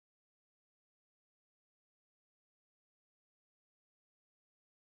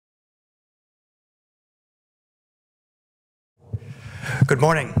Good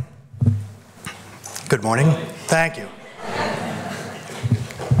morning. Good morning. Thank you.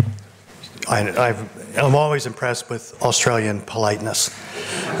 I'm always impressed with Australian politeness.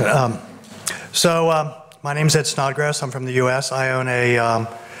 My name's Ed Snodgrass. I'm from the U.S. I own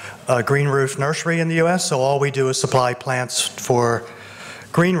a green roof nursery in the U.S., so all we do is supply plants for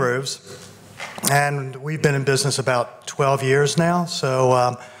green roofs. And we've been in business about 12 years now,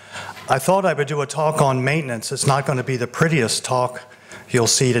 so I thought I would do a talk on maintenance. It's not going to be the prettiest talk you'll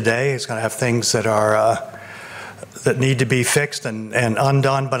see today. It's going to have things that are that need to be fixed and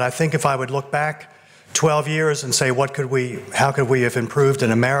undone, but I think if I would look back 12 years and say how could we have improved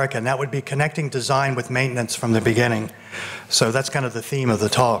in America, and that would be connecting design with maintenance from the beginning. So that's kind of the theme of the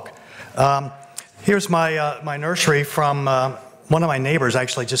talk. Here's my nursery from one of my neighbors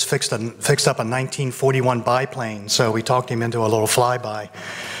actually just fixed up a 1941 biplane, so we talked him into a little flyby.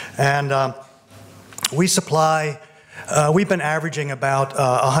 And we supply, we've been averaging about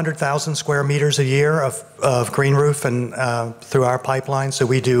 100,000 square meters a year of green roof and through our pipeline. So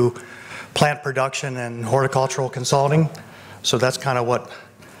we do plant production and horticultural consulting. So that's kind of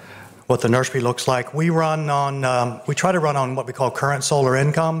what the nursery looks like. We run on, we try to run on what we call current solar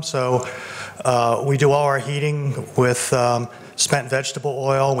income. So we do all our heating with spent vegetable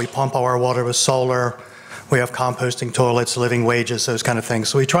oil. We pump all our water with solar. We have composting toilets, living wages, those kind of things.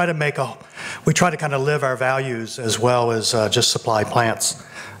 So we try to kind of live our values as well as just supply plants.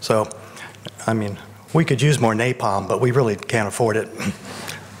 So, I mean, we could use more napalm, but we really can't afford it.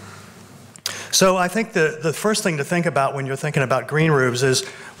 So I think the first thing to think about when you're thinking about green roofs is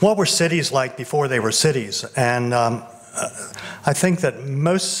what were cities like before they were cities? And I think that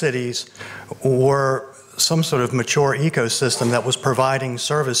most cities were some sort of mature ecosystem that was providing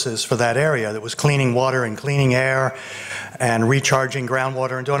services for that area, that was cleaning water and cleaning air and recharging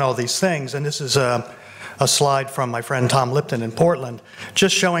groundwater and doing all these things. And this is a slide from my friend Tom Lipton in Portland,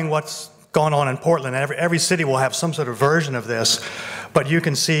 just showing what's gone on in Portland. Every city will have some sort of version of this, but you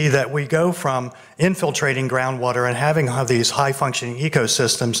can see that we go from infiltrating groundwater and having these high-functioning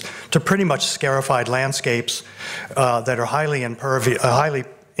ecosystems to pretty much scarified landscapes that are highly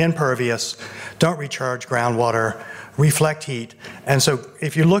impervious, don't recharge groundwater, reflect heat. And so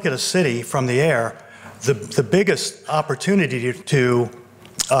if you look at a city from the air, the biggest opportunity to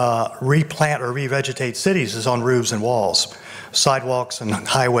replant or revegetate cities is on roofs and walls. Sidewalks and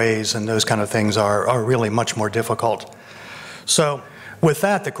highways and those kind of things are really much more difficult. So with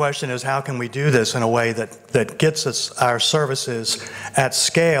that, the question is, how can we do this in a way that gets us our services at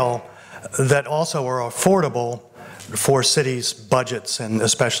scale that also are affordable for cities' budgets, and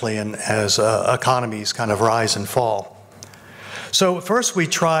especially as economies kind of rise and fall. So first we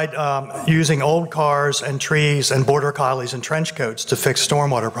tried using old cars and trees and border collies and trench coats to fix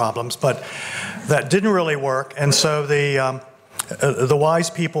stormwater problems, but that didn't really work. And so the wise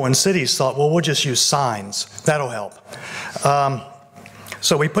people in cities thought, well, we'll just use signs. That'll help.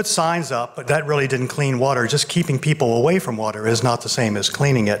 So we put signs up, but that really didn't clean water. Just keeping people away from water is not the same as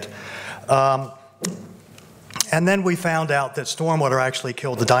cleaning it. And then we found out that stormwater actually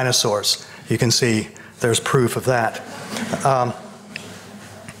killed the dinosaurs. You can see there's proof of that.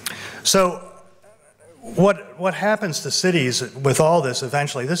 So what happens to cities with all this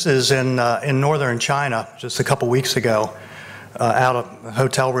eventually? This is in northern China just a couple weeks ago out of a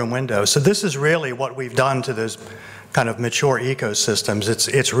hotel room window. So this is really what we've done to those kind of mature ecosystems.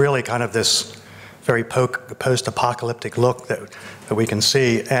 It's really kind of this very post-apocalyptic look that we can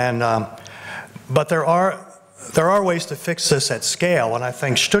see. And but there are ways to fix this at scale, and I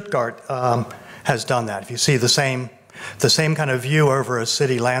think Stuttgart has done that. If you see the same kind of view over a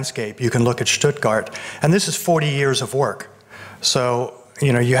city landscape, you can look at Stuttgart, and this is 40 years of work. So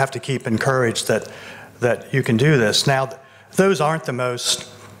you have to keep encouraged that you can do this. Now, those aren't the most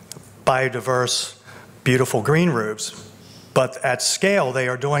biodiverse, beautiful green roofs, but at scale they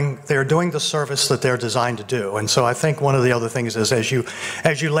are doing the service that they're designed to do. And so I think one of the other things is as you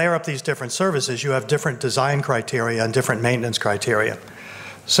layer up these different services, you have different design criteria and different maintenance criteria.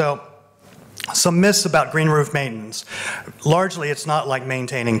 So some myths about green roof maintenance. Largely it's not like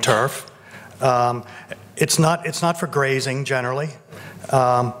maintaining turf. It's not for grazing generally.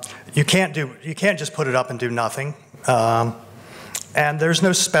 You can't just put it up and do nothing. And there's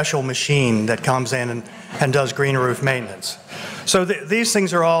no special machine that comes in and does green roof maintenance. So these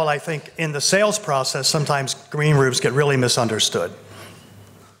things are all, I think, in the sales process, sometimes green roofs get really misunderstood.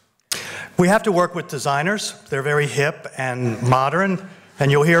 We have to work with designers. They're very hip and modern,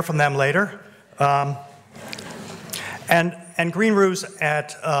 and you'll hear from them later. And green roofs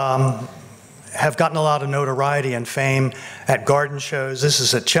have gotten a lot of notoriety and fame at garden shows. This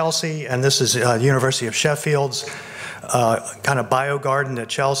is at Chelsea, and this is University of Sheffield's. kind of bio garden at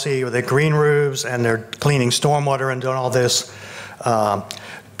Chelsea with the green roofs, and they're cleaning stormwater and doing all this,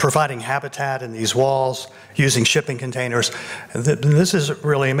 providing habitat in these walls, using shipping containers. This is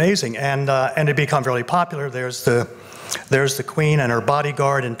really amazing, and it become really popular. There's the Queen and her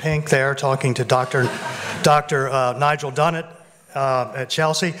bodyguard in pink there talking to Dr. Nigel Dunnett at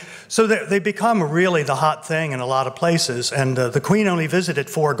Chelsea. So they become really the hot thing in a lot of places, and the Queen only visited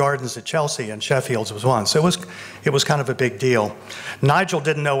 4 gardens at Chelsea, and Sheffield's was one. So it was kind of a big deal. Nigel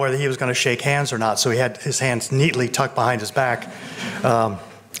didn't know whether he was going to shake hands or not, so he had his hands neatly tucked behind his back,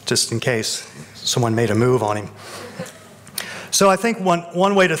 just in case someone made a move on him. So I think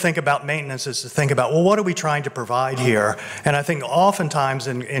one way to think about maintenance is to think about, well, what are we trying to provide here? And I think oftentimes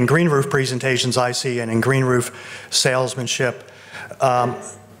in green roof presentations I see and in green roof salesmanship,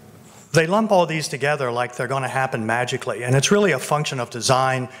 they lump all these together like they're going to happen magically. And it's really a function of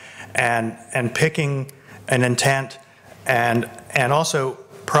design and picking an intent and also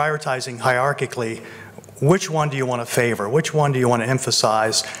prioritizing hierarchically which one do you want to favor, which one do you want to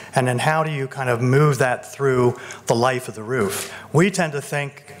emphasize, and then how do you kind of move that through the life of the roof. We tend to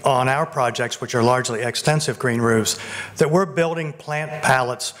think on our projects, which are largely extensive green roofs, that we're building plant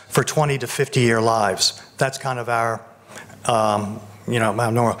palettes for 20 to 50-year lives. That's kind of our,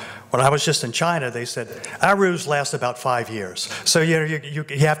 normal. When I was just in China, they said, our roofs last about 5 years. So you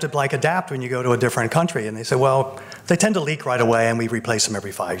have to like adapt when you go to a different country. And they said, well, they tend to leak right away and we replace them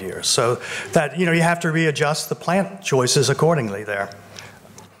every 5 years. So that, you have to readjust the plant choices accordingly there.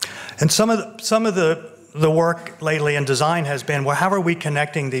 And some of the work lately in design has been, well, how are we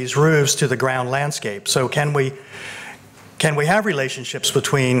connecting these roofs to the ground landscape? So can we have relationships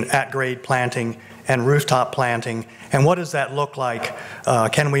between at-grade planting and rooftop planting, and what does that look like?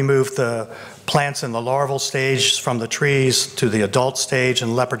 Can we move the plants in the larval stage from the trees to the adult stage in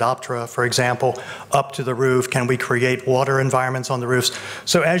Lepidoptera, for example, up to the roof? Can we create water environments on the roofs?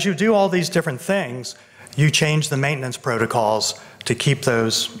 So as you do all these different things, you change the maintenance protocols to keep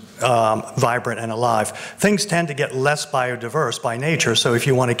those vibrant and alive. Things tend to get less biodiverse by nature, so if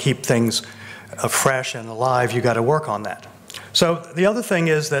you want to keep things fresh and alive, you got to work on that. So the other thing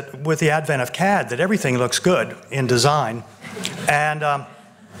is that with the advent of CAD, that everything looks good in design. And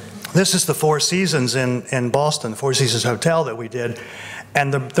this is the Four Seasons in Boston, the Four Seasons Hotel that we did.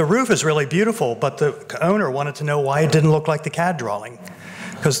 And the roof is really beautiful, but the owner wanted to know why it didn't look like the CAD drawing.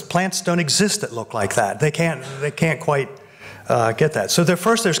 Because plants don't exist that look like that. They can't quite get that. So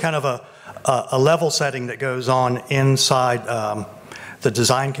there's kind of a level setting that goes on inside the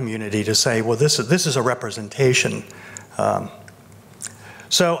design community to say, well, this is a representation.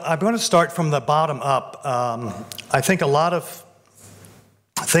 So I'm going to start from the bottom up. I think a lot of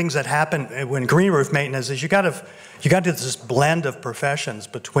things that happen when green roof maintenance is you got this blend of professions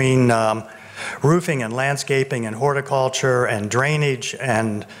between roofing and landscaping and horticulture and drainage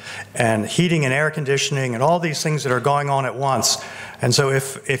and heating and air conditioning and all these things that are going on at once. And so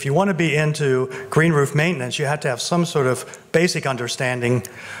if you want to be into green roof maintenance, you have to have some sort of basic understanding,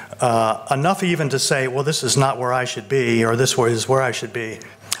 enough even to say, well, this is not where I should be, or this is where I should be.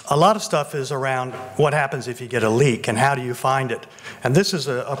 A lot of stuff is around what happens if you get a leak and how do you find it. And this is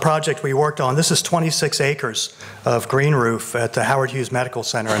a project we worked on. This is 26 acres of green roof at the Howard Hughes Medical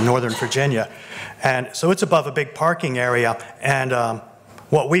Center in Northern Virginia. And so it's above a big parking area, and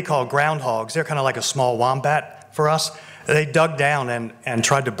what we call groundhogs, they're kind of like a small wombat for us. They dug down and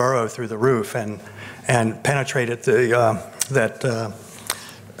tried to burrow through the roof and penetrated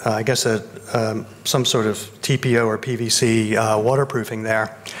I guess some sort of TPO or PVC waterproofing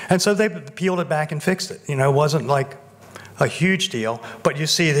there. And so they peeled it back and fixed it. It wasn't like a huge deal, but you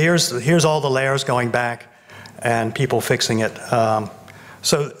see here's all the layers going back and people fixing it.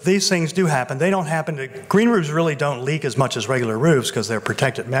 So these things do happen. They don't happen green roofs really don't leak as much as regular roofs because they're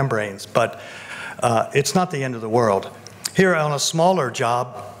protected membranes, but it's not the end of the world. Here on a smaller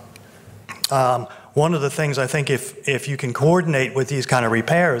job, one of the things I think if you can coordinate with these kind of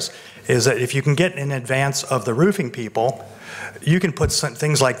repairs is that if you can get in advance of the roofing people, you can put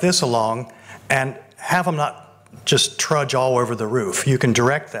things like this along and have them not just trudge all over the roof. You can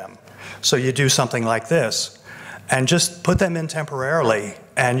direct them. So you do something like this and just put them in temporarily,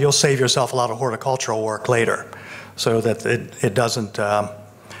 and you'll save yourself a lot of horticultural work later so that it doesn't.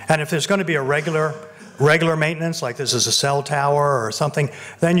 And if there's going to be a regular maintenance, like this is a cell tower or something,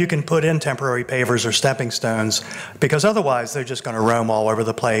 then you can put in temporary pavers or stepping stones, because otherwise they're just going to roam all over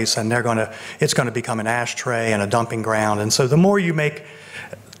the place, and it's going to become an ashtray and a dumping ground. And so the more you make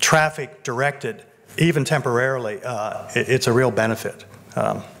traffic directed, even temporarily, it's a real benefit.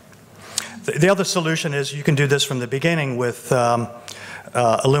 The other solution is you can do this from the beginning with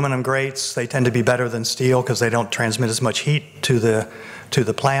aluminum grates. They tend to be better than steel because they don't transmit as much heat to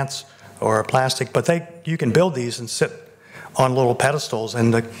the plants, or plastic. But you can build these and sit on little pedestals,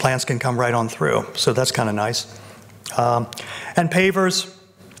 and the plants can come right on through. So that's kind of nice. And pavers.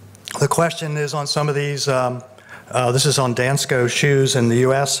 The question is on some of these. This is on Dansko shoes in the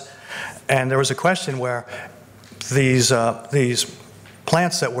U.S. And there was a question where these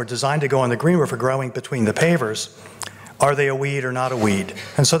plants that were designed to go on the green roof are growing between the pavers. Are they a weed or not a weed?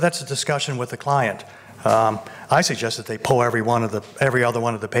 And so that's a discussion with the client. I suggest that they pull every other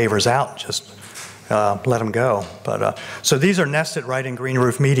one of the pavers out, just let them go. But so these are nested right in green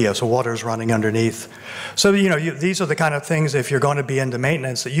roof media, so water's running underneath. So these are the kind of things, if you're going to be into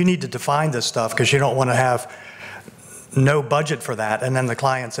maintenance, that you need to define this stuff, because you don't want to have no budget for that, and then the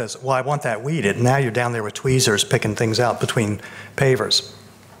client says, well, I want that weeded. Now you're down there with tweezers picking things out between pavers.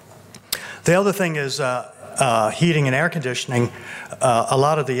 The other thing is heating and air conditioning. A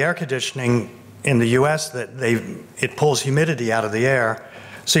lot of the air conditioning in the US, it pulls humidity out of the air,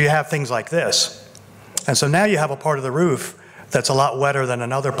 so you have things like this. And so now you have a part of the roof that's a lot wetter than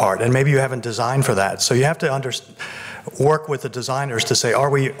another part, and maybe you haven't designed for that. So you have to work with the designers to say, are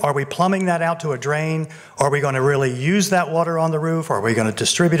we plumbing that out to a drain? Are we going to really use that water on the roof? Are we going to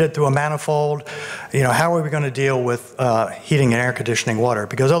distribute it through a manifold? How are we going to deal with heating and air conditioning water?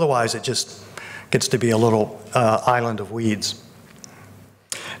 Because otherwise it just gets to be a little island of weeds.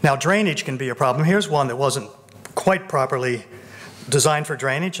 Now, drainage can be a problem. Here's one that wasn't quite properly designed for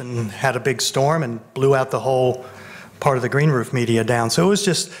drainage and had a big storm and blew out the whole part of the green roof media down. So it was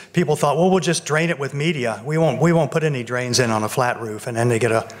just, people thought, well, we'll just drain it with media. We won't put any drains in on a flat roof, and then they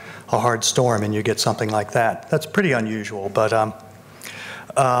get a hard storm and you get something like that. That's pretty unusual, but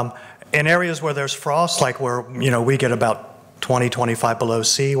in areas where there's frost, like where we get about 20, 25 below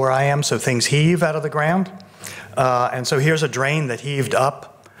C where I am, so things heave out of the ground. And so here's a drain that heaved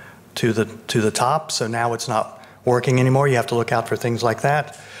up to the top, so now it's not working anymore. You have to look out for things like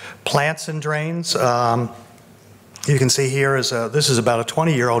that. Plants and drains. You can see here this is about a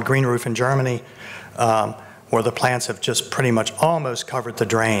 20-year-old green roof in Germany, where the plants have just pretty much almost covered the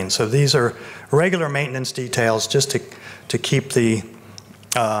drain. So these are regular maintenance details just to keep the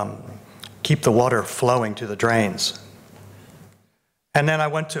water flowing to the drains. And then I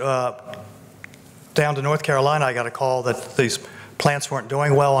went down to North Carolina. I got a call that these plants weren't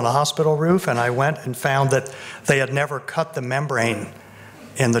doing well on a hospital roof, and I went and found that they had never cut the membrane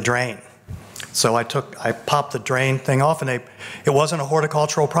in the drain. So I popped the drain thing off, and it wasn't a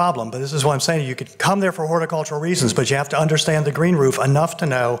horticultural problem, but this is what I'm saying. You could come there for horticultural reasons, but you have to understand the green roof enough to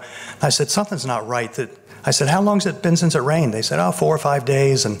know. I said, something's not right. I said, how long's it been since it rained? They said, oh, 4 or 5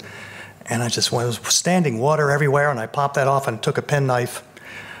 days, and I just was standing water everywhere, and I popped that off and took a penknife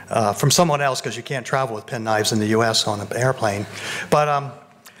from someone else, because you can't travel with penknives in the US on an airplane. But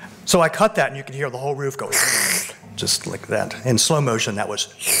so I cut that, and you could hear the whole roof go just like that. In slow motion, that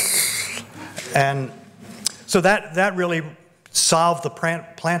was. And so that really solved the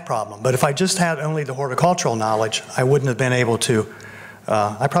plant problem. But if I just had only the horticultural knowledge, I wouldn't have been able to,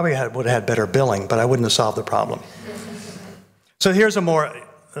 I probably would have had better billing, but I wouldn't have solved the problem. So here's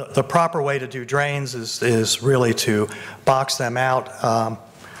the proper way to do drains is really to box them out.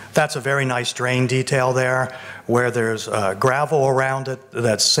 That's a very nice drain detail there, where there's gravel around it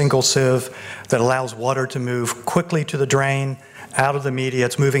that's single sieve that allows water to move quickly to the drain, out of the media.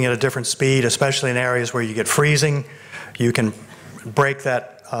 It's moving at a different speed, especially in areas where you get freezing. You can break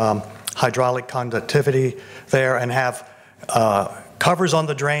that hydraulic conductivity there and have covers on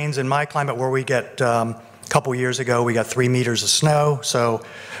the drains. In my climate, where we get a couple years ago, we got 3 meters of snow, so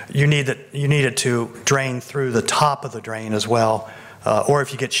you need it to drain through the top of the drain as well. Or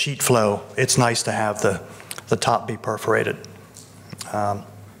if you get sheet flow, it's nice to have the top be perforated.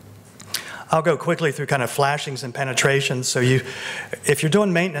 I'll go quickly through kind of flashings and penetrations. So if you're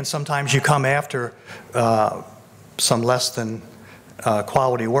doing maintenance, sometimes you come after some less than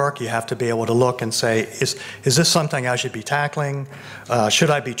quality work. You have to be able to look and say, is this something I should be tackling? Should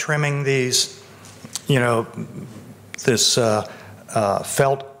I be trimming these, this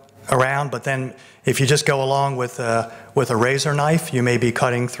felt around? But then if you just go along with a razor knife, you may be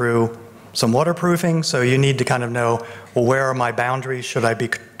cutting through some waterproofing. So you need to kind of know, well, where are my boundaries? Should I be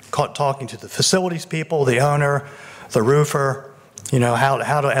talking to the facilities people, the owner, the roofer, how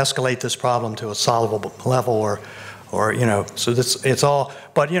to escalate this problem to a solvable level, or so it's all.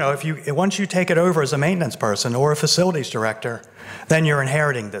 But once you take it over as a maintenance person or a facilities director, then you're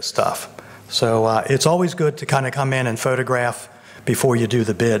inheriting this stuff. So it's always good to kind of come in and photograph before you do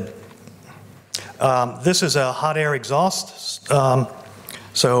the bid. This is a hot air exhaust.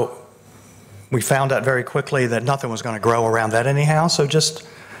 So we found out very quickly that nothing was going to grow around that anyhow, so just,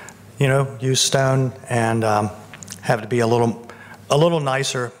 you know, use stone and have to be a little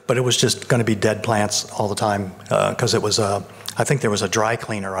nicer, but it was just going to be dead plants all the time because it was, I think there was a dry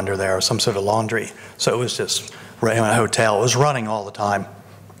cleaner under there or some sort of laundry, so it was just a hotel. It was running all the time.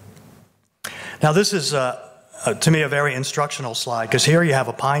 Now this is, to me, a very instructional slide, because here you have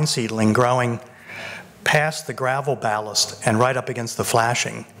a pine seedling growing past the gravel ballast and right up against the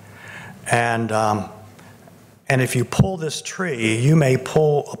flashing. And if you pull this tree, you may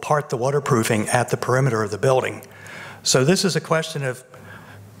pull apart the waterproofing at the perimeter of the building. So this is a question of,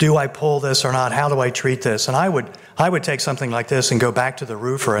 do I pull this or not? How do I treat this? And I would take something like this and go back to the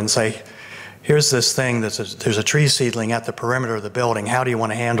roofer and say, here's this thing, there's a tree seedling at the perimeter of the building. How do you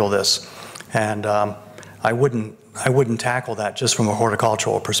want to handle this? And I wouldn't tackle that just from a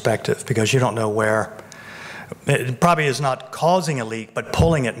horticultural perspective, because you don't know where. It probably is not causing a leak, but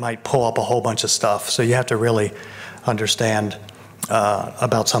pulling it might pull up a whole bunch of stuff. So you have to really understand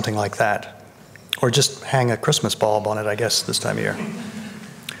about something like that. Or just hang a Christmas bulb on it, I guess, this time of year.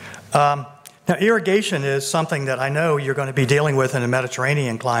 Now, irrigation is something that I know you're going to be dealing with in the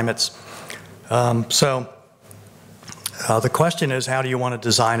Mediterranean climates. The question is, how do you want to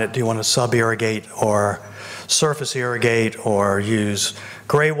design it? Do you want to sub-irrigate or surface irrigate or use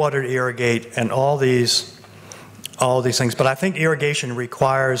gray water to irrigate and all these things? But I think irrigation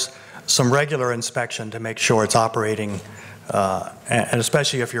requires some regular inspection to make sure it's operating, and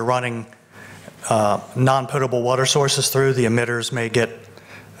especially if you're running non-potable water sources through, the emitters may get,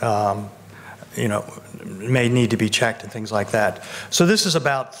 you know, may need to be checked and things like that. So this is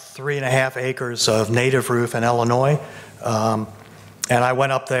about 3.5 acres of native roof in Illinois. And I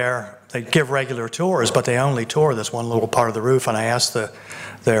went up there. They give regular tours, but they only tour this one little part of the roof. And I asked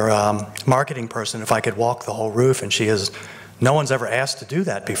their marketing person if I could walk the whole roof, and she is, no one's ever asked to do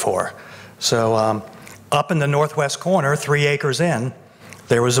that before. So up in the northwest corner, 3 acres in,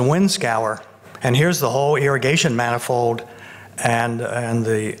 there was a wind scour. And here's the whole irrigation manifold and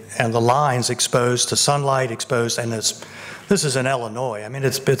the lines exposed to sunlight, exposed, and this is in Illinois. I mean,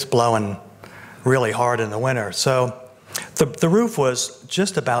 it's blowing really hard in the winter. So the roof was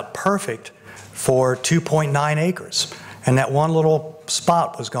just about perfect for 2.9 acres, and that one little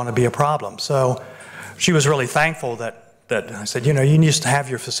spot was going to be a problem. So she was really thankful that I said, you know, you need to have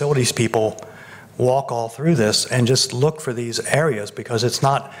your facilities people walk all through this and just look for these areas, because it's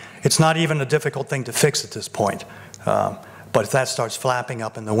not even a difficult thing to fix at this point. But if that starts flapping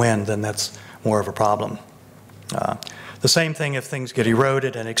up in the wind, then that's more of a problem. The same thing if things get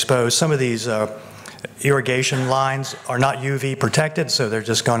eroded and exposed. Some of these irrigation lines are not UV protected, so they're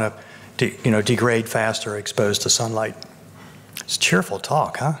just going to degrade faster exposed to sunlight. It's cheerful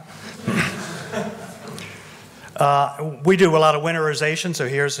talk, huh? We do a lot of winterization, so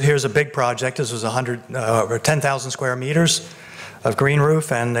here's a big project. This was 10,000 square meters of green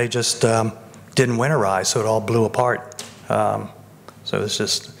roof, and they just didn't winterize, so it all blew apart. So it's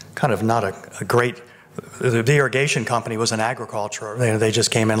just kind of not a great. The irrigation company was an agriculture. They just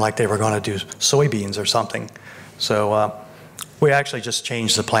came in like they were going to do soybeans or something. So we actually just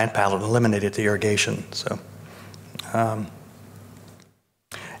changed the plant palette and eliminated the irrigation. So, and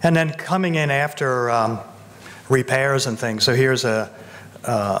then coming in after repairs and things. So here's they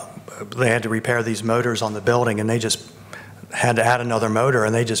had to repair these motors on the building, and they just had to add another motor,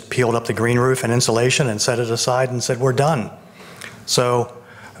 and they just peeled up the green roof and insulation and set it aside and said, we're done. So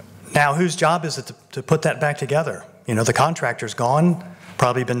now whose job is it to put that back together? You know, the contractor's gone,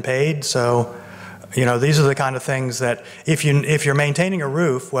 probably been paid. So, you know, these are the kind of things that if you're maintaining a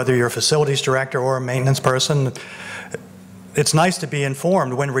roof, whether you're a facilities director or a maintenance person, it's nice to be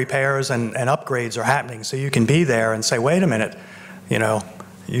informed when repairs and upgrades are happening, so you can be there and say, wait a minute, you know,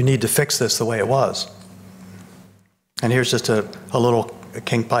 you need to fix this the way it was. And here's just a little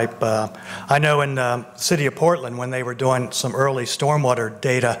kink pipe. I know in the city of Portland, when they were doing some early stormwater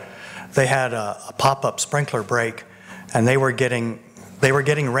data, they had a pop-up sprinkler break, and they were getting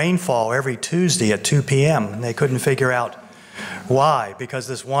rainfall every Tuesday at 2 p.m. and they couldn't figure out why, because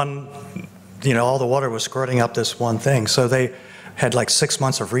this one, you know, all the water was squirting up this one thing. So they had like 6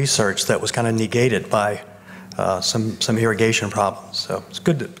 months of research that was kind of negated by some irrigation problems. So it's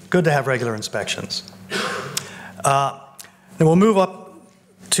good to have regular inspections. Then we'll move up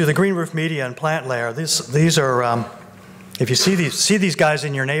to the green roof media and plant layer. These are, if you see these guys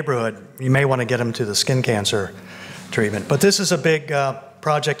in your neighborhood, you may want to get them to the skin cancer treatment. But this is a big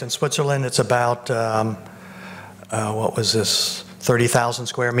project in Switzerland. It's about, what was this, 30,000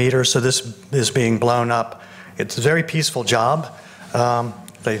 square meters. So this is being blown up. It's a very peaceful job.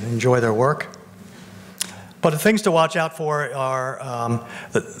 They enjoy their work. But the things to watch out for are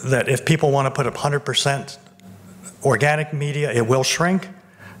that if people want to put up 100% organic media, it will shrink.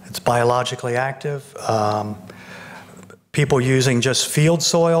 It's biologically active. People using just field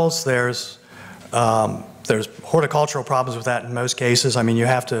soils, there's horticultural problems with that in most cases. I mean, you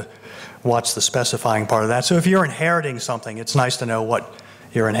have to watch the specifying part of that. So if you're inheriting something, it's nice to know what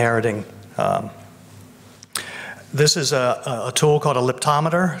you're inheriting. This is a tool called a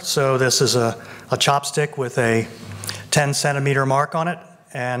liptometer. So this is a chopstick with a 10-centimeter mark on it.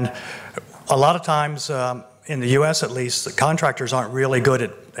 And a lot of times, in the US at least, the contractors aren't really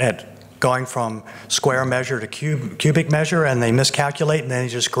good at going from square measure to cubic measure, and they miscalculate, and then they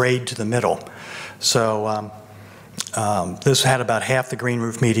just grade to the middle. So this had about half the green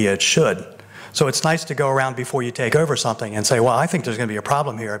roof media it should. So it's nice to go around before you take over something and say, well, I think there's going to be a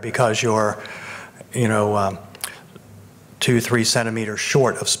problem here because you're, 2-3 centimeters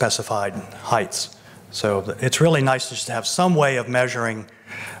short of specified heights. So it's really nice just to have some way of measuring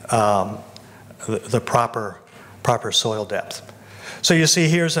the proper soil depth. So you see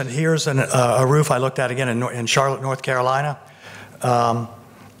here's a roof I looked at again in Charlotte, North Carolina.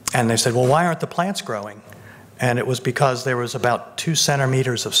 And they said, well, why aren't the plants growing? And it was because there was about 2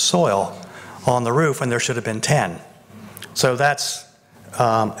 centimeters of soil on the roof when there should have been 10. So that's,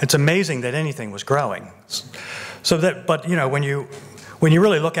 it's amazing that anything was growing. So that, but when you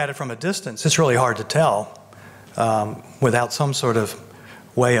really look at it from a distance, it's really hard to tell without some sort of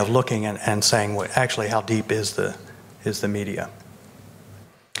way of looking and saying, well, actually, how deep is the media?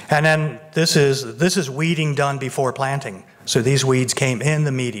 And then this is weeding done before planting. So these weeds came in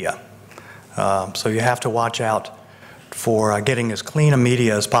the media. So you have to watch out for getting as clean a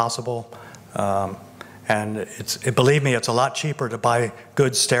media as possible. And believe me, it's a lot cheaper to buy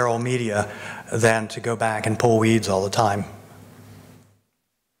good sterile media than to go back and pull weeds all the time.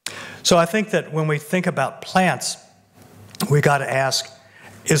 So I think that when we think about plants, we got to ask,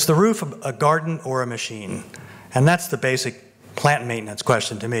 is the roof a garden or a machine? And that's the basic plant maintenance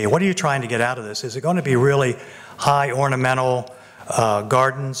question to me. What are you trying to get out of this? Is it going to be really high ornamental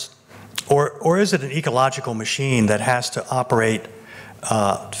gardens, or is it an ecological machine that has to operate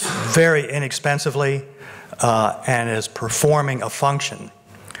very inexpensively and is performing a function?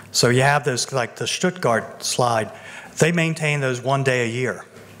 So you have this, like the Stuttgart slide, they maintain those 1 day a year.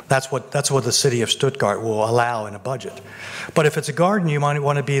 That's what the city of Stuttgart will allow in a budget. But if it's a garden, you might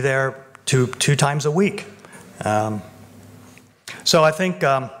want to be there two times a week. So I think,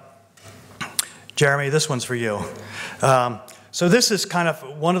 Jeremy, this one's for you. So this is kind of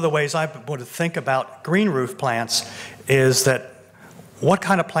one of the ways I want to think about green roof plants is that what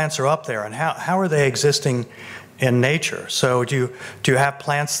kind of plants are up there and how are they existing in nature? So do you have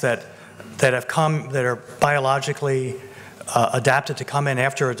plants that are biologically adapted to come in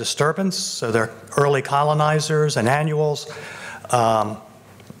after a disturbance? So they're early colonizers and annuals.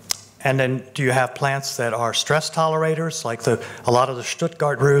 And then do you have plants that are stress tolerators? Like a lot of the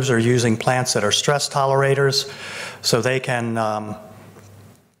Stuttgart roofs are using plants that are stress tolerators, so they can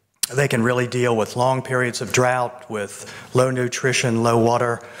really deal with long periods of drought, with low nutrition, low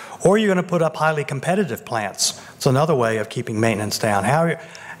water. Or you're going to put up highly competitive plants. It's another way of keeping maintenance down.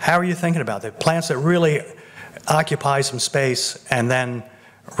 How are you thinking about that? Plants that really occupy some space and then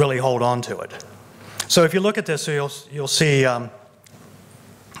really hold on to it. So if you look at this, you'll see the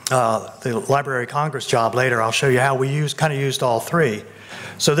Library of Congress job later. I'll show you how we used all three.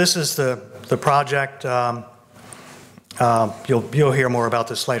 So this is the project. You'll hear more about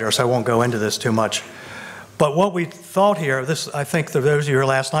this later, so I won't go into this too much. But what we thought here, I think for those of you here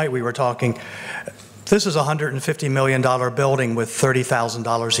last night we were talking, this is a $150 million building with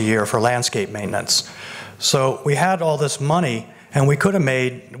 $30,000 a year for landscape maintenance. So we had all this money, and we could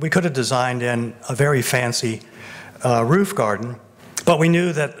have designed in a very fancy roof garden, but we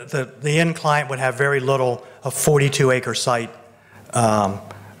knew that the end client would have very little, a 42-acre site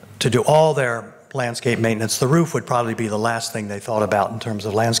to do all their landscape maintenance. The roof would probably be the last thing they thought about in terms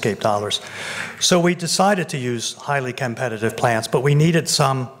of landscape dollars. So we decided to use highly competitive plants, but we needed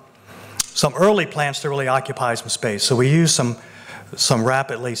some early plants to really occupy some space. So we used some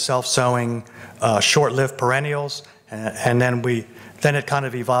rapidly self-sowing, short-lived perennials, and then it kind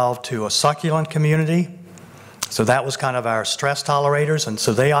of evolved to a succulent community. So that was kind of our stress tolerators, and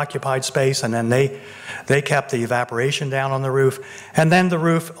so they occupied space, and then they kept the evaporation down on the roof. And then the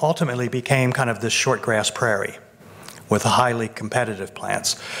roof ultimately became kind of this short grass prairie with highly competitive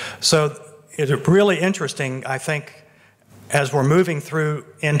plants. So it's really interesting, I think, as we're moving through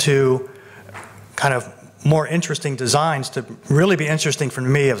into kind of more interesting designs, to really be interesting for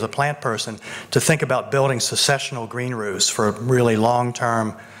me as a plant person to think about building successional green roofs for really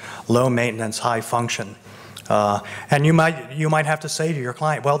long-term, low-maintenance, high-function And you might have to say to your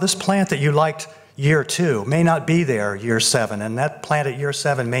client, well, this plant that you liked year 2 may not be there year 7, and that plant at year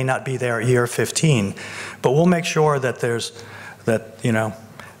 7 may not be there at year 15. But we'll make sure that this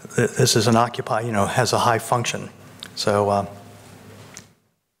is an has a high function. So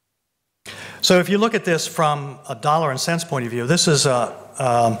if you look at this from a dollar and cents point of view, this is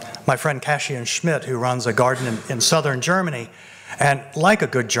my friend Cassian Schmidt, who runs a garden in southern Germany. And like a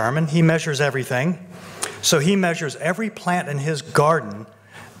good German, he measures everything. So he measures every plant in his garden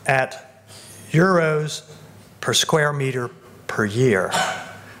at euros per square meter per year.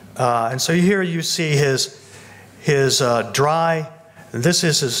 And so here you see his dry, this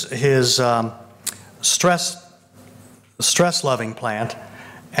is his stress-loving plant.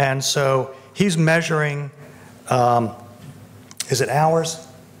 And so he's measuring, is it hours?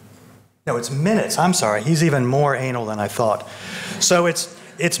 No, it's minutes. I'm sorry. He's even more anal than I thought. So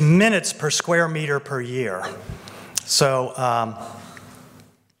it's minutes per square meter per year. So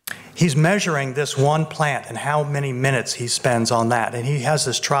he's measuring this one plant and how many minutes he spends on that. And he has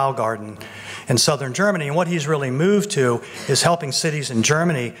this trial garden in southern Germany. And what he's really moved to is helping cities in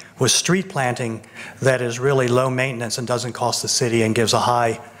Germany with street planting that is really low maintenance and doesn't cost the city and gives a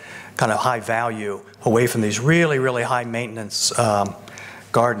high value away from these really, really high maintenance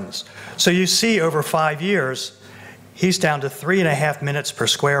gardens. So you see over 5 years, he's down to 3.5 minutes per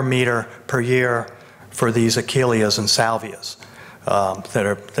square meter per year for these achillias and salvias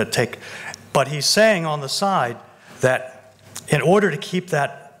but he's saying on the side that in order to keep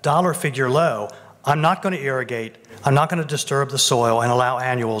that dollar figure low, I'm not going to irrigate, I'm not going to disturb the soil and allow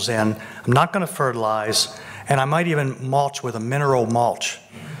annuals in, I'm not going to fertilize, and I might even mulch with a mineral mulch.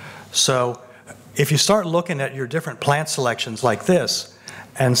 So if you start looking at your different plant selections like this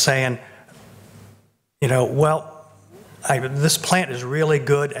and saying, this plant is really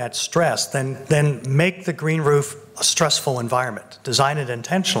good at stress, then make the green roof a stressful environment. Design it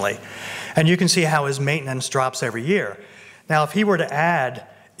intentionally. And you can see how his maintenance drops every year. Now, if he were to add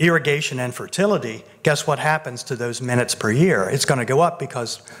irrigation and fertility, guess what happens to those minutes per year? It's going to go up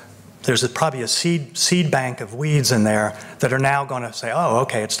because there's probably a seed bank of weeds in there that are now going to say, oh,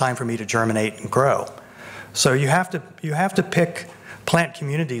 okay, it's time for me to germinate and grow. So you have to pick plant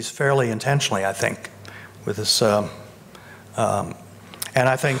communities fairly intentionally, I think, with this. And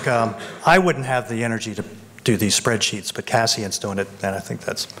I think I wouldn't have the energy to do these spreadsheets, but Cassian's doing it, and I think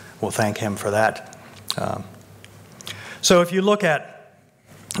we'll thank him for that. So if you look at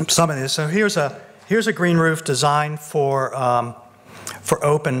some of this, so here's a green roof designed for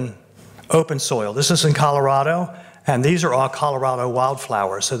open soil. This is in Colorado, and these are all Colorado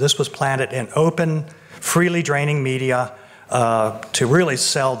wildflowers. So this was planted in open, freely draining media to really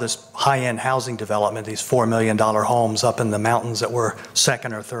sell this high-end housing development, these $4 million homes up in the mountains that were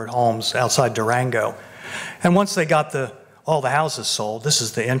second or third homes outside Durango. And once they got all the houses sold, this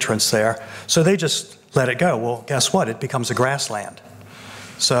is the entrance there, so they just let it go. Well, guess what? It becomes a grassland.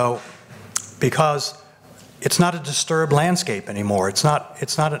 So because it's not a disturbed landscape anymore. It's not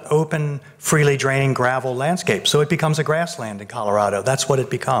an open, freely draining gravel landscape. So it becomes a grassland in Colorado. That's what it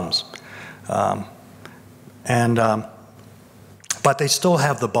becomes. But they still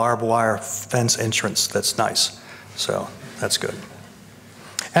have the barbed wire fence entrance that's nice. So that's good.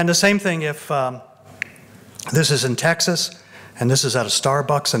 And the same thing if this is in Texas, and this is at a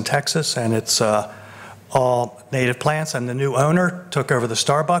Starbucks in Texas, and it's all native plants, and the new owner took over the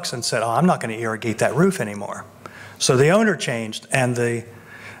Starbucks and said, oh, I'm not going to irrigate that roof anymore. So the owner changed, and the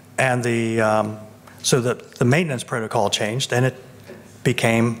maintenance protocol changed, and it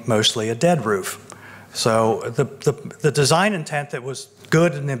became mostly a dead roof. So the design intent that was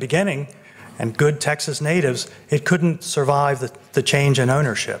good in the beginning and good Texas natives, it couldn't survive the change in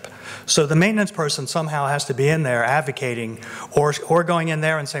ownership. So the maintenance person somehow has to be in there advocating or going in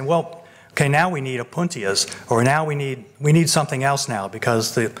there and saying, well, okay, now we need opuntias, or now we need something else now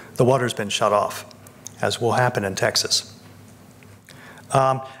because the water's been shut off, as will happen in Texas.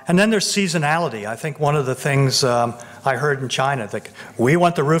 And then there's seasonality. I think one of the things I heard in China, like, we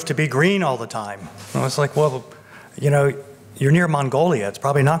want the roof to be green all the time. And I was like, well, you're near Mongolia. It's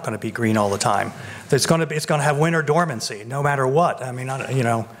probably not going to be green all the time. It's going to have winter dormancy, no matter what. I mean,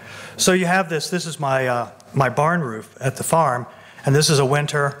 So you have this. This is my my barn roof at the farm, and this is a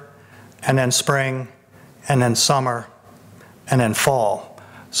winter, and then spring, and then summer, and then fall.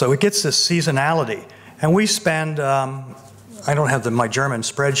 So it gets this seasonality, and we spend. I don't have my German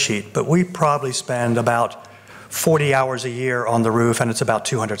spreadsheet, but we probably spend about 40 hours a year on the roof, and it's about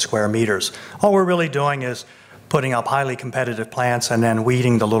 200 square meters. All we're really doing is putting up highly competitive plants and then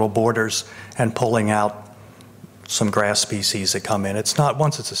weeding the little borders and pulling out some grass species that come in. It's not,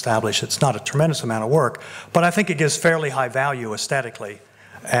 once it's established, it's not a tremendous amount of work, but I think it gives fairly high value aesthetically.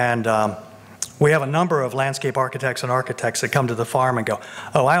 And we have a number of landscape architects and architects that come to the farm and go,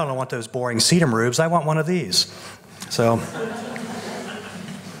 oh, I don't want those boring sedum roofs, I want one of these. So,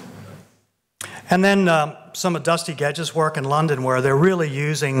 and then some of Dusty Gedge's work in London, where they're really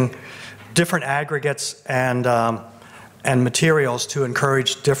using different aggregates and materials to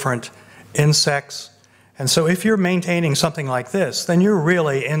encourage different insects. And so if you're maintaining something like this, then you're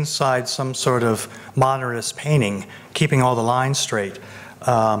really inside some sort of modernist painting, keeping all the lines straight.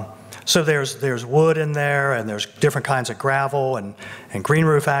 So there's wood in there, and there's different kinds of gravel and green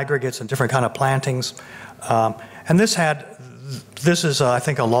roof aggregates and different kind of plantings. And this is, I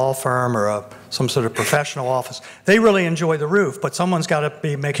think, a law firm or some sort of professional office. They really enjoy the roof, but someone's got to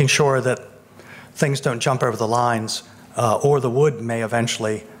be making sure that things don't jump over the lines, or the wood may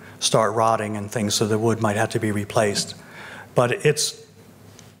eventually start rotting and things, so the wood might have to be replaced. But it's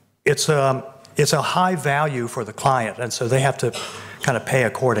a high value for the client, and so they have to kind of pay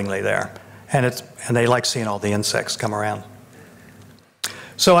accordingly there. And they like seeing all the insects come around.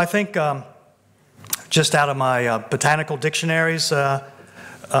 So I think just out of my botanical dictionaries, in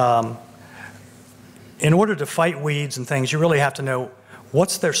order to fight weeds and things, you really have to know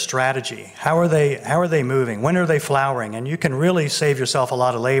what's their strategy. How are they moving? When are they flowering? And you can really save yourself a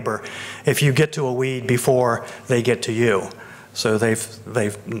lot of labor if you get to a weed before they get to you. So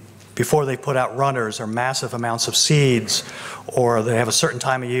before they put out runners or massive amounts of seeds, or they have a certain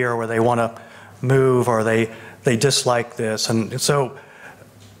time of year where they want to move, or they dislike this. And so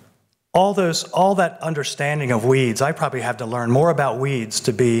all that understanding of weeds, I probably have to learn more about weeds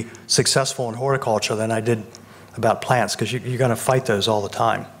to be successful in horticulture than I did about plants, because you're going to fight those all the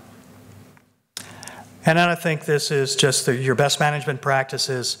time. And then I think this is just your best management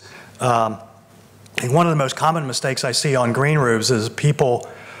practices. And one of the most common mistakes I see on green roofs is people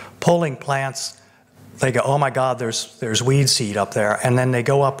pulling plants. They go, oh my God, there's weed seed up there. And then they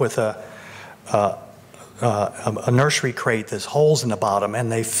go up with a nursery crate, there's holes in the bottom, and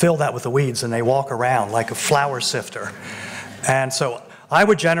they fill that with the weeds, and they walk around like a flour sifter. And so I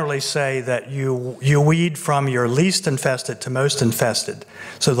would generally say that you weed from your least infested to most infested.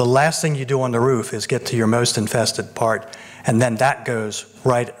 So the last thing you do on the roof is get to your most infested part, and then that goes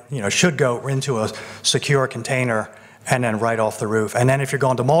right, should go into a secure container and then right off the roof. And then if you're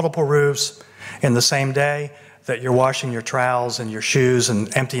going to multiple roofs in the same day, that you're washing your trowels and your shoes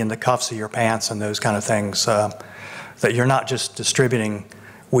and emptying the cuffs of your pants and those kind of things, that you're not just distributing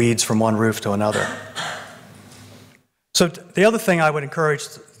weeds from one roof to another. So the other thing I would encourage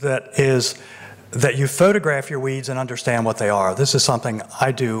is that you photograph your weeds and understand what they are. This is something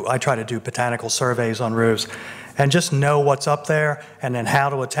I do. I try to do botanical surveys on roofs and just know what's up there and then how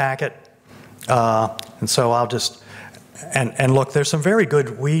to attack it. And so I'll just, and look, there's some very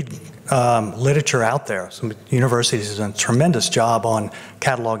good weed literature out there. Some universities have done a tremendous job on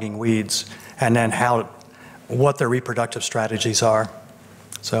cataloging weeds and then what their reproductive strategies are.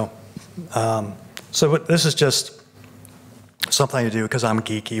 So, this is just something to do because I'm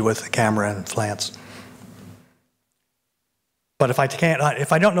geeky with the camera and plants. But if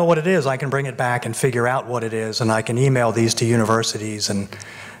I don't know what it is, I can bring it back and figure out what it is, and I can email these to universities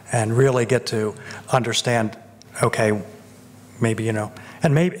and really get to understand, okay, maybe, and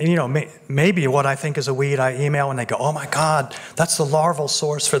maybe what I think is a weed, I email and they go, oh my God, that's the larval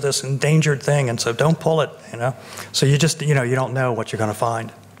source for this endangered thing, and so don't pull it, So you just, you don't know what you're going to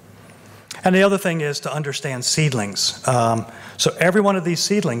find. And the other thing is to understand seedlings. So every one of these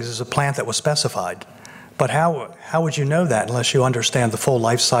seedlings is a plant that was specified. But how would you know that unless you understand the full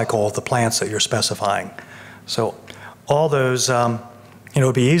life cycle of the plants that you're specifying? So all those, it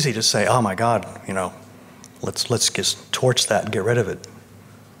would be easy to say, oh my God, let's just torch that and get rid of it.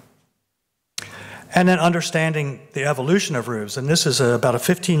 And then understanding the evolution of roofs. And this is about a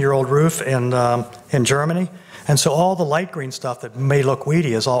 15-year-old roof in Germany. And so all the light green stuff that may look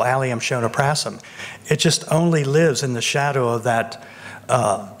weedy is all Allium schoenoprasum. It just only lives in the shadow of that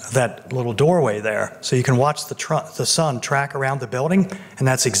little doorway there. So you can watch the sun track around the building, and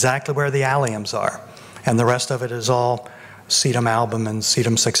that's exactly where the alliums are. And the rest of it is all Sedum album and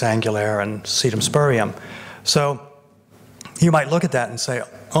Sedum sexangulare and Sedum spurium. So you might look at that and say,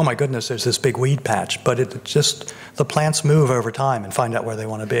 oh my goodness, there's this big weed patch. But the plants move over time and find out where they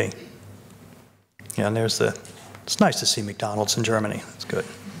want to be. Yeah, and it's nice to see McDonald's in Germany. It's good.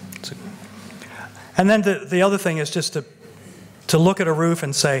 And then the other thing is just to look at a roof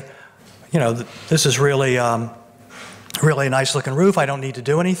and say, this is really a nice looking roof. I don't need to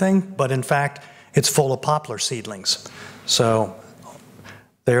do anything, but in fact, it's full of poplar seedlings. So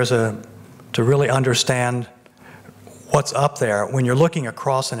to really understand what's up there when you're looking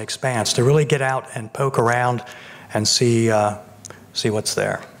across an expanse, to really get out and poke around and see what's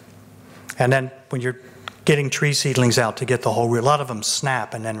there. And then when you're getting tree seedlings out, to get the whole, a lot of them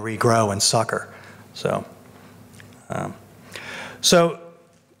snap and then regrow and sucker. So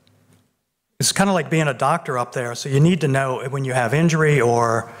it's kind of like being a doctor up there. So you need to know when you have injury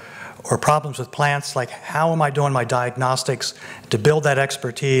or problems with plants, like how am I doing my diagnostics to build that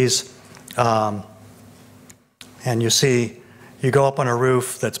expertise. And you see, you go up on a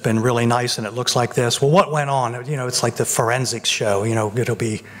roof that's been really nice and it looks like this. Well, what went on? You know, it's like the forensics show. You know, it'll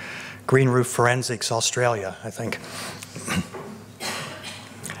be Green Roof Forensics Australia, I think.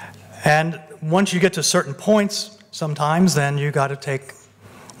 And once you get to certain points, sometimes then you got to take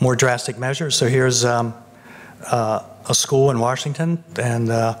more drastic measures. So here's a school in Washington, and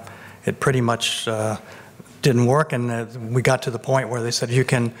it pretty much didn't work, and we got to the point where they said you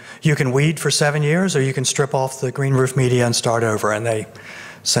can weed for 7 years, or you can strip off the green roof media and start over. And they,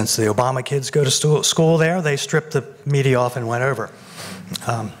 since the Obama kids go to school there, they stripped the media off and went over.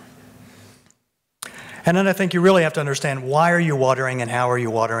 And then I think you really have to understand, why are you watering and how are you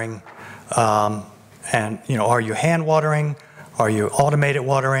watering? And you know, are you hand watering? Are you automated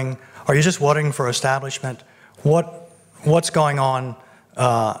watering? Are you just watering for establishment? What's going on?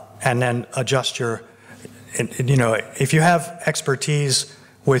 And then adjust your. You know, if you have expertise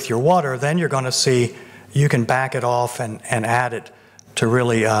with your water, then you're going to see you can back it off and add it to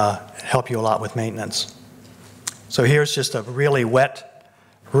really help you a lot with maintenance. So here's just a really wet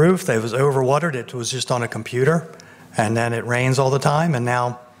roof that was overwatered. It was just on a computer, and then it rains all the time, and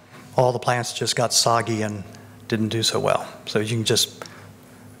now all the plants just got soggy and didn't do so well. So you can just,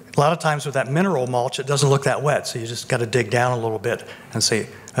 a lot of times with that mineral mulch, it doesn't look that wet, so you just got to dig down a little bit and see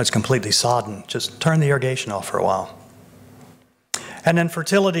it's completely sodden. Just turn the irrigation off for a while. And then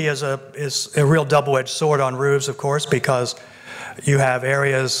fertility is a real double-edged sword on roofs, of course, because you have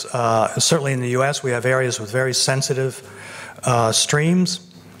areas, certainly in the US, we have areas with very sensitive streams.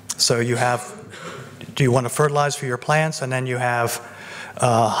 So you have, do you want to fertilize for your plants? And then you have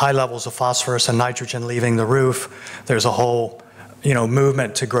high levels of phosphorus and nitrogen leaving the roof. There's a whole, you know,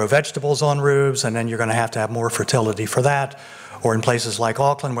 movement to grow vegetables on roofs, and then you're going to have more fertility for that. Or in places like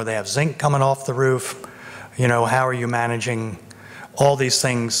Auckland where they have zinc coming off the roof, you know, how are you managing all these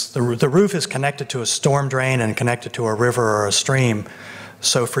things? The roof is connected to a storm drain and connected to a river or a stream.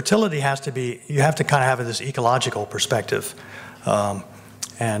 So fertility has to be, you have to kind of have this ecological perspective.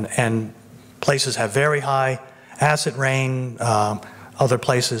 And places have very high acid rain. Other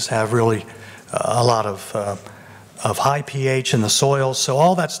places have really a lot of high pH in the soil. So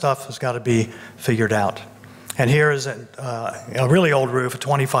all that stuff has got to be figured out. And here is a really old roof, a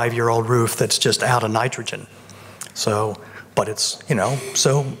 25-year-old roof that's just out of nitrogen. So, but it's, you know,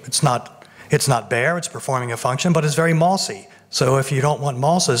 so it's not bare, it's performing a function, but it's very mossy. So if you don't want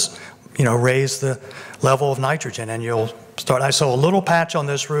mosses, you know, raise the level of nitrogen and you'll start. I saw a little patch on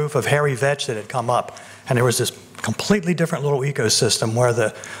this roof of hairy vetch that had come up, and there was this completely different little ecosystem where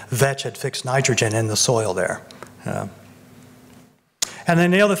the vetch had fixed nitrogen in the soil there. And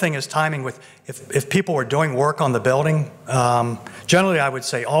then the other thing is timing with, if people were doing work on the building, generally I would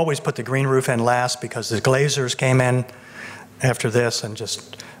say always put the green roof in last, because the glazers came in after this and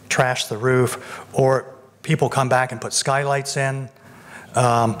just trashed the roof, or people come back and put skylights in.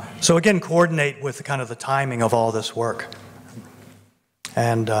 So again, coordinate with kind of the timing of all this work.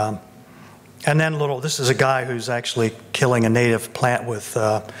 And then this is a guy who's actually killing a native plant with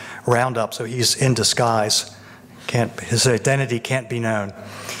Roundup, so he's in disguise. His identity can't be known.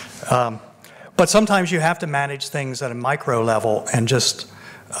 But sometimes you have to manage things at a micro level and just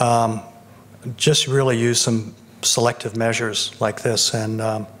really use some selective measures like this.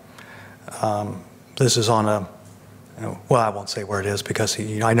 And this is on a, well, I won't say where it is because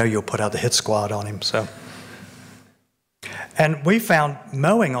I know you'll put out the hit squad on him. So. And we found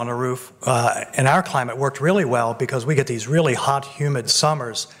mowing on a roof in our climate worked really well, because we get these really hot, humid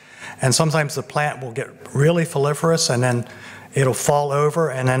summers. And sometimes the plant will get really foliferous, and then it'll fall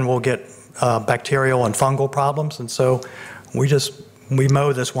over, and then we'll get bacterial and fungal problems. And so we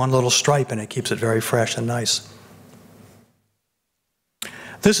mow this one little stripe, and it keeps it very fresh and nice.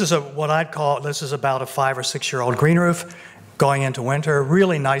 This is what I'd call, this is about a 5 or 6 year old green roof going into winter,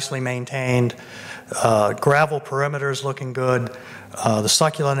 really nicely maintained. Gravel perimeters looking good. The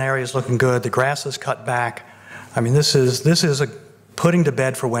succulent area is looking good. The grass is cut back. I mean, this is a putting to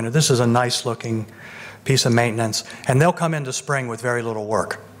bed for winter. This is a nice looking piece of maintenance, and they'll come into spring with very little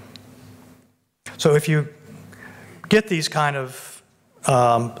work. So if you get these kind of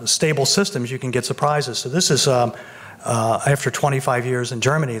stable systems, you can get surprises. So this is after 25 years in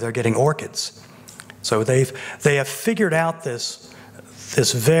Germany, they're getting orchids, So they have figured out this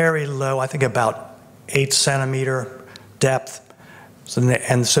very low, I think about 8 centimeter depth,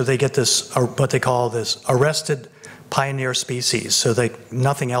 and so they get this, what they call this arrested pioneer species. So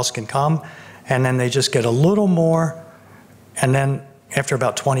nothing else can come, and then they just get a little more, and then after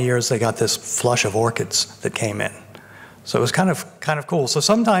about 20 years, they got this flush of orchids that came in. So it was kind of cool. So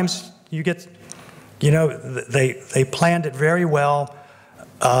sometimes you get, they planned it very well.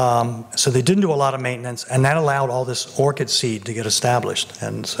 So they didn't do a lot of maintenance, and that allowed all this orchid seed to get established.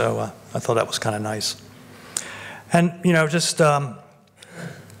 And so I thought that was kind of nice. And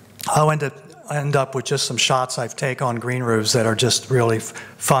I'll end up with just some shots I take on green roofs that are just really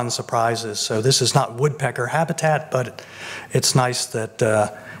fun surprises. So this is not woodpecker habitat, but it's nice that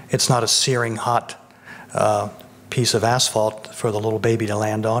it's not a searing hot piece of asphalt for the little baby to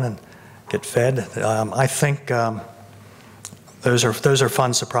land on and get fed. I think those are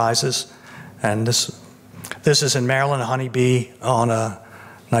fun surprises. And this is in Maryland, a honeybee on a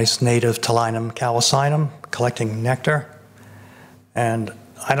nice native Talinum calicinum collecting nectar. And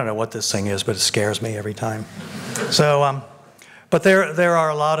I don't know what this thing is, but it scares me every time. So, but there are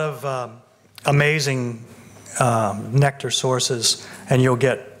a lot of amazing nectar sources, and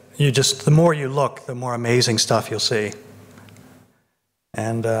the more you look, the more amazing stuff you'll see.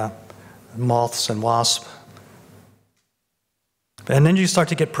 And moths and wasps. And then you start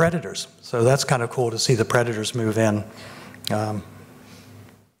to get predators. So that's kind of cool to see the predators move in.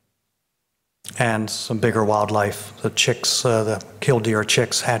 And some bigger wildlife, the chicks, the killdeer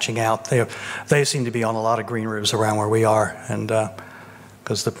chicks hatching out. They seem to be on a lot of green roofs around where we are, and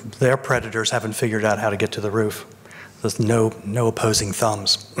because their predators haven't figured out how to get to the roof. There's no opposing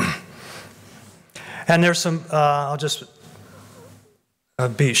thumbs. And there's some, I'll just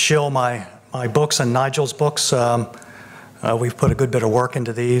shill my books and Nigel's books. We've put a good bit of work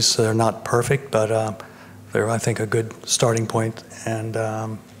into these. They're not perfect, but they're, I think, a good starting point.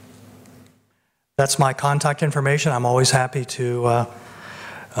 And that's my contact information. I'm always happy to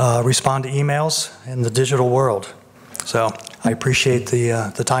respond to emails in the digital world. So I appreciate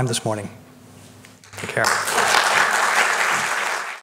the time this morning. Take care.